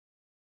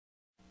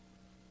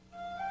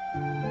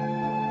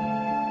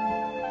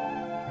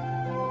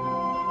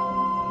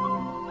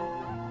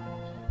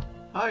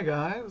Hi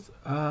guys,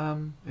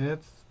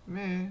 it's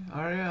me,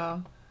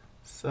 Ariel.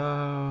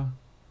 So,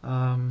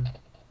 I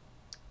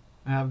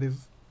have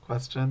these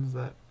questions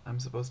that I'm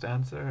supposed to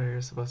answer or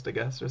you're supposed to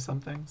guess or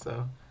something,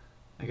 so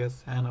I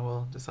guess Hannah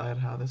will decide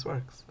how this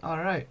works.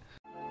 Alright.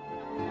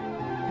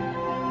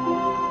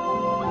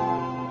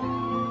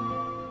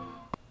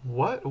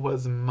 What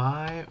was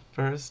my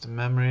first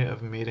memory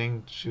of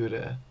meeting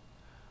Judith?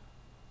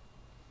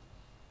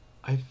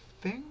 I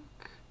think,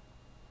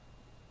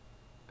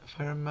 if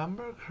I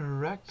remember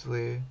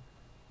correctly,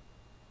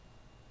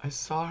 I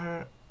think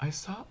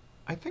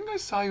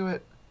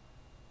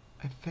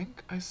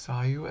I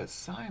saw you at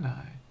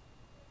Sinai.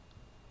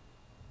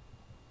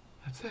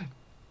 That's it.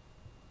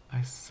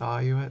 I saw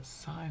you at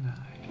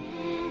Sinai.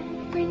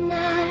 Every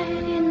night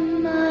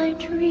in my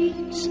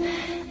dreams,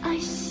 I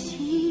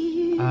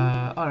see you.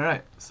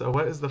 Alright, so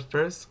what is the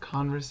first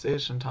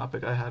conversation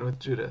topic I had with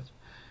Judith?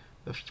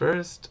 The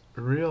first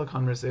real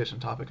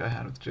conversation topic I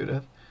had with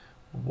Judith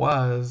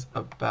was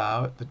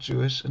about the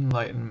Jewish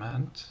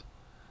Enlightenment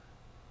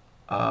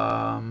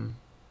in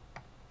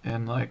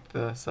like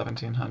the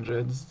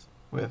 1700s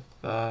with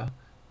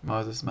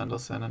Moses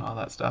Mendelssohn and all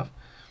that stuff.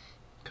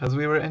 Because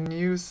we were in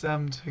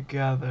USEM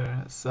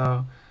together,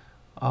 so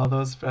all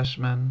those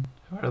freshmen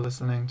who are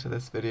listening to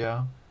this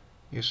video,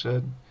 you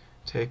should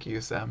take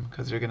USEM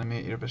because you're going to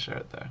meet your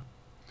Bashert there.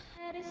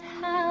 That is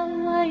how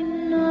I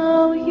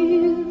know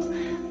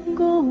you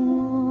go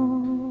on.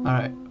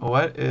 Alright,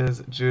 what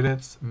is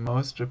Judith's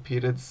most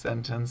repeated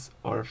sentence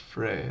or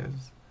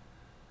phrase?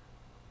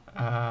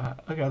 Okay,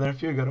 there are a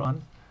few good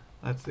ones.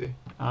 Let's see.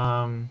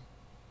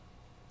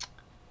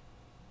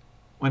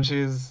 When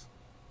she's,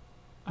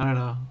 I don't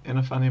know, in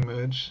a funny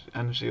mood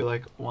and she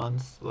like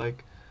wants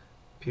like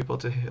people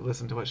to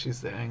listen to what she's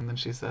saying, then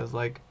she says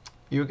like,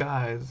 you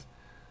guys,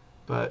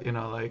 but you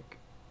know, like,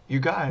 you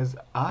guys,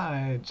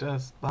 I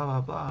just blah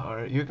blah blah,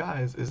 or you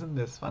guys, isn't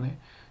this funny?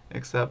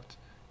 Except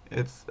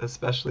it's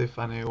especially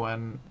funny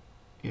when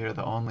you're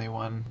the only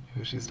one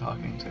who she's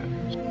talking to.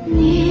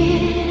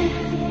 Near,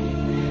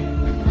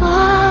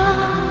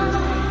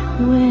 far,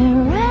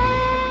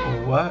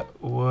 wherever. What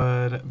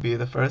would be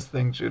the first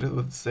thing Judith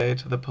would say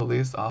to the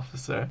police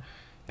officer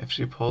if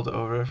she pulled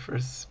over for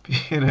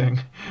speeding?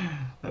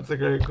 That's a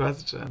great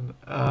question.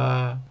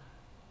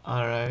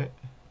 Alright.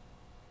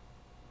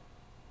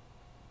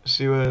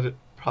 She would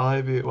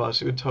probably be, well,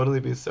 she would totally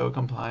be so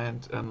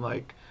compliant and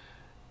like,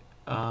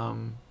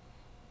 and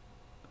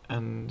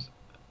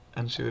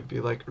she would be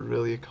like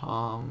really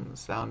calm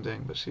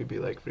sounding, but she'd be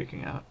like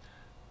freaking out.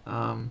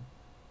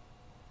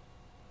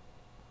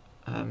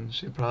 And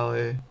she'd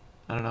probably,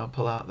 I don't know,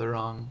 pull out the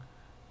wrong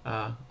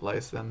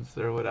license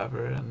or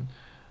whatever,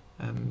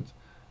 and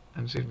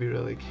she'd be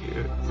really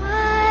cute.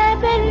 I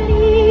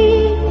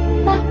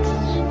believe that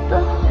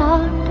the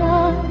heart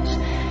does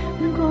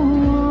go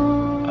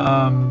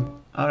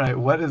on. Alright,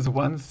 what is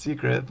one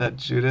secret that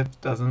Judith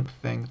doesn't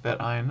think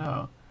that I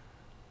know?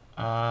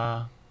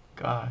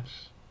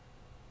 Gosh.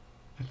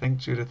 I think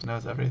Judith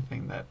knows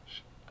everything that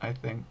I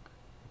think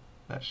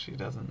that she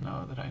doesn't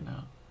know that I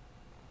know.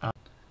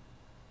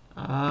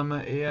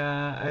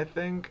 Yeah, I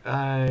think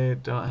I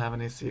don't have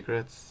any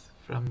secrets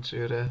from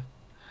Judith.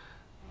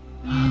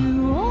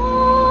 You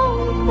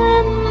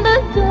open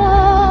the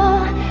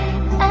door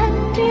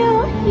and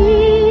you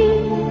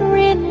hear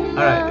it.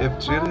 Alright, if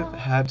Judith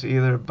had to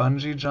either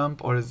bungee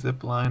jump or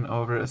zip line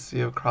over a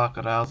sea of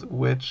crocodiles,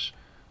 which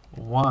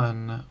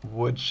one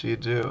would she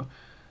do?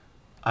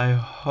 I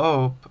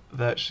hope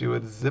that she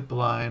would zip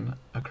line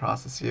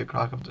across a sea of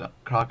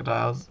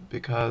crocodiles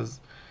because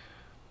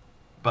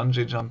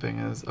bungee jumping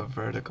is a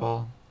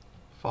vertical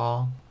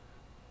fall,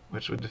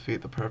 which would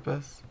defeat the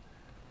purpose.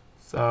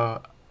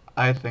 So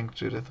I think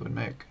Judith would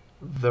make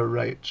the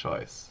right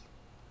choice.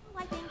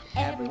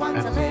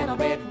 Everyone's a little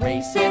bit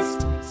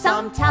racist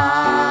sometimes.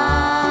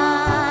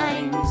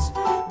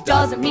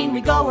 Doesn't mean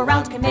we go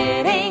around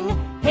committing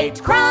hate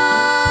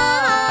crimes.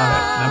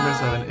 Alright, number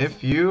 7.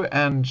 If you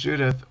and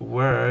Judith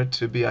were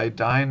to be a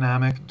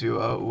dynamic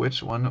duo,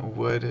 which one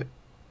would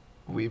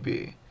we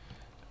be?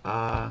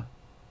 Well,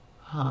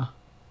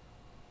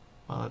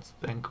 let's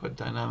think what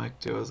dynamic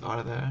duos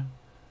are there.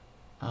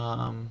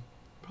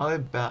 Probably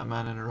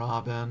Batman and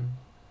Robin.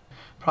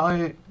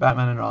 Probably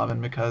Batman and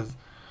Robin because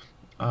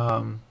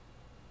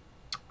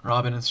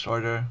Robin is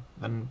shorter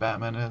than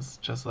Batman is,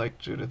 just like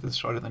Judith is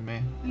shorter than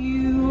me.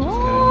 You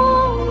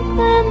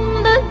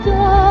open the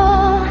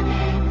door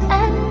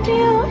and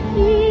you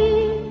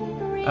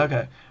hear.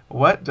 Okay,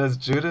 what does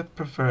Judith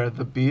prefer,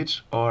 the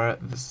beach or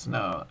the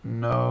snow?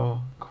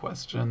 No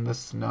question, the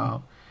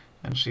snow.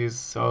 And she's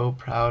so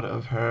proud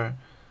of her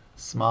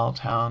small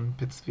town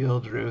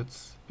Pittsfield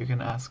roots. You can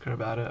ask her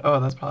about it. Oh,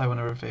 that's probably one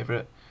of her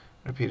favorite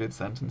repeated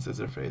sentences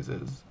or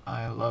phrases.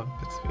 I love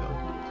Pittsfield.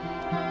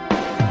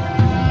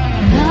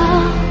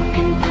 Love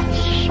can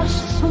touch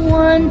us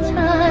one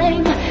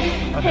time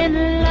and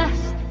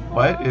last.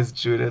 What is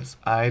Judith's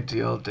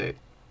ideal date?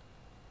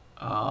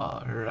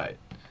 Alright.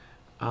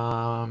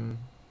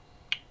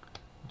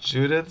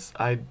 Judith's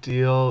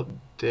ideal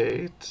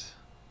date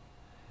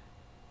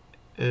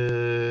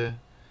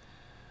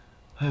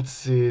Let's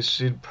see, let's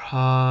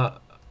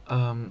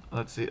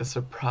see, a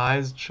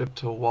surprise trip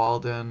to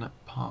Walden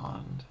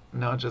Pond.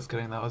 No, just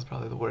kidding, that was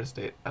probably the worst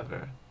date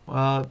ever.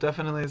 Well,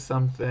 definitely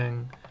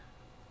something,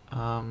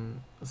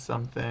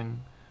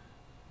 something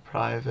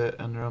private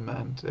and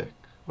romantic,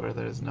 where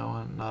there's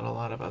not a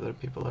lot of other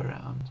people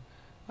around.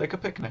 Like a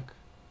picnic.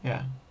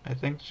 Yeah, I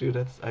think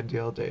Judith's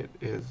ideal date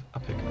is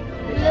a picnic.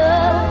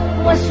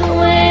 Love was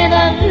when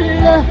I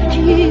loved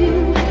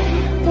you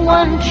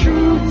one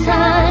true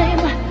time.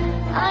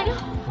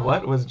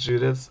 What was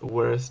Judith's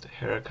worst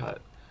haircut?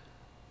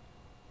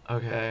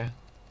 Okay,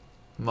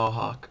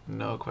 mohawk,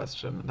 no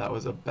question. That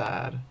was a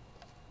bad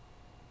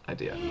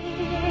idea.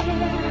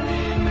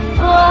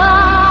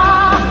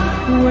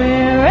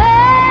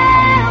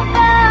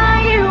 Wherever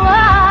you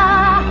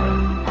are.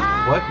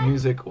 What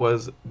music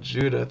was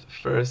Judith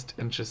first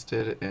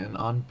interested in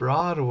on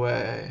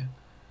Broadway?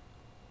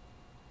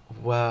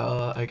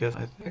 Well, I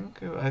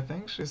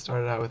think she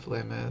started out with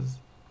Les Mis.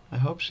 I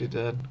hope she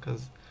did,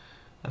 because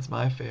that's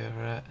my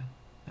favorite,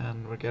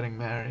 and we're getting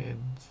married,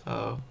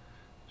 so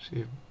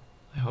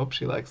I hope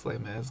she likes Les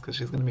Mis, because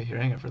she's going to be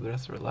hearing it for the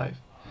rest of her life.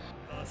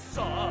 The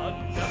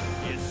sun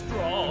is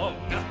strong,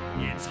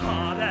 it's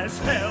hot as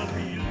hell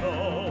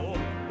below.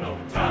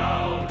 Look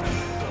down,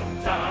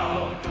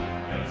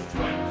 there's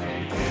 20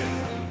 in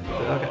the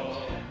row. Okay,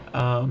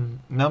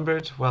 number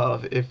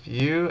 12. If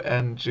you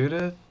and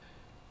Judith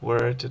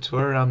were to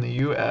tour around the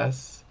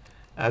U.S.,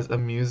 as a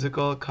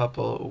musical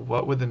couple,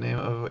 what would the name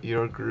of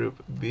your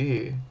group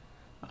be?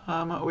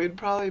 We'd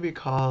probably be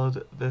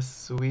called the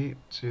Sweet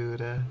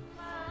Judith.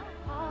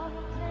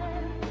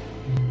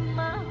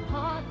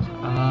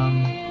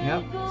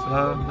 Yep,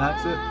 so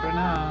that's it for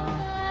now.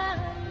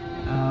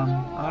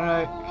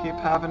 Alright, keep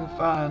having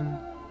fun.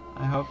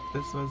 I hope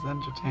this was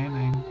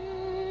entertaining.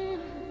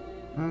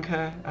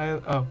 Okay,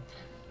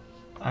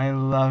 I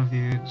love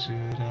you,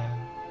 Judith.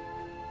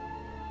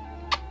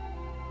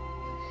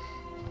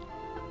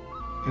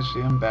 Is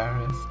she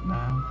embarrassed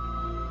now?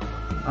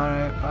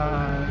 Alright,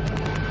 bye.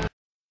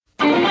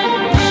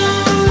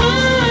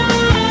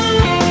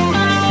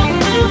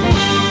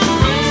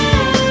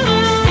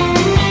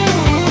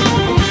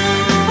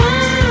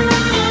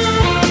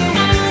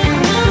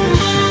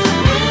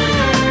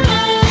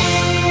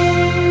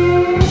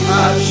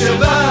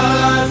 השבא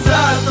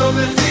ששון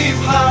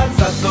ושמחה,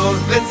 ששון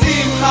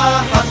ושמחה,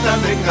 חתן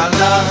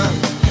וכלה.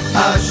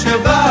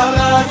 השבא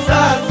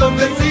ששון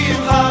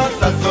ושמחה,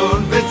 ששון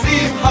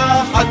ושמחה,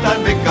 חתן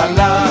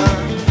וכלה.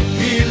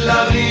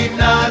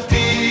 הילרינה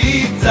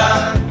תיצה,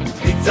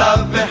 ניצב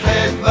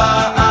וחדווה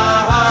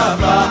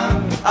אהבה,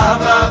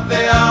 אהבה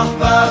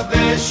ואחווה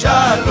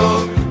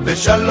ושלום,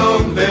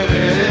 ושלום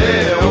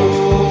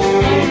ורעות.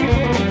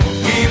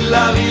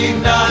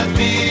 הילרינה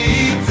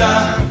תיצה,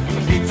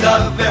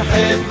 ניצב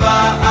וחדווה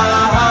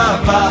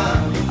אהבה,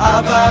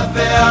 אהבה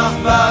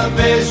ואחווה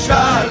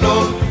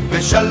ושלום,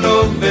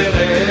 ושלום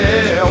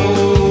ורעות.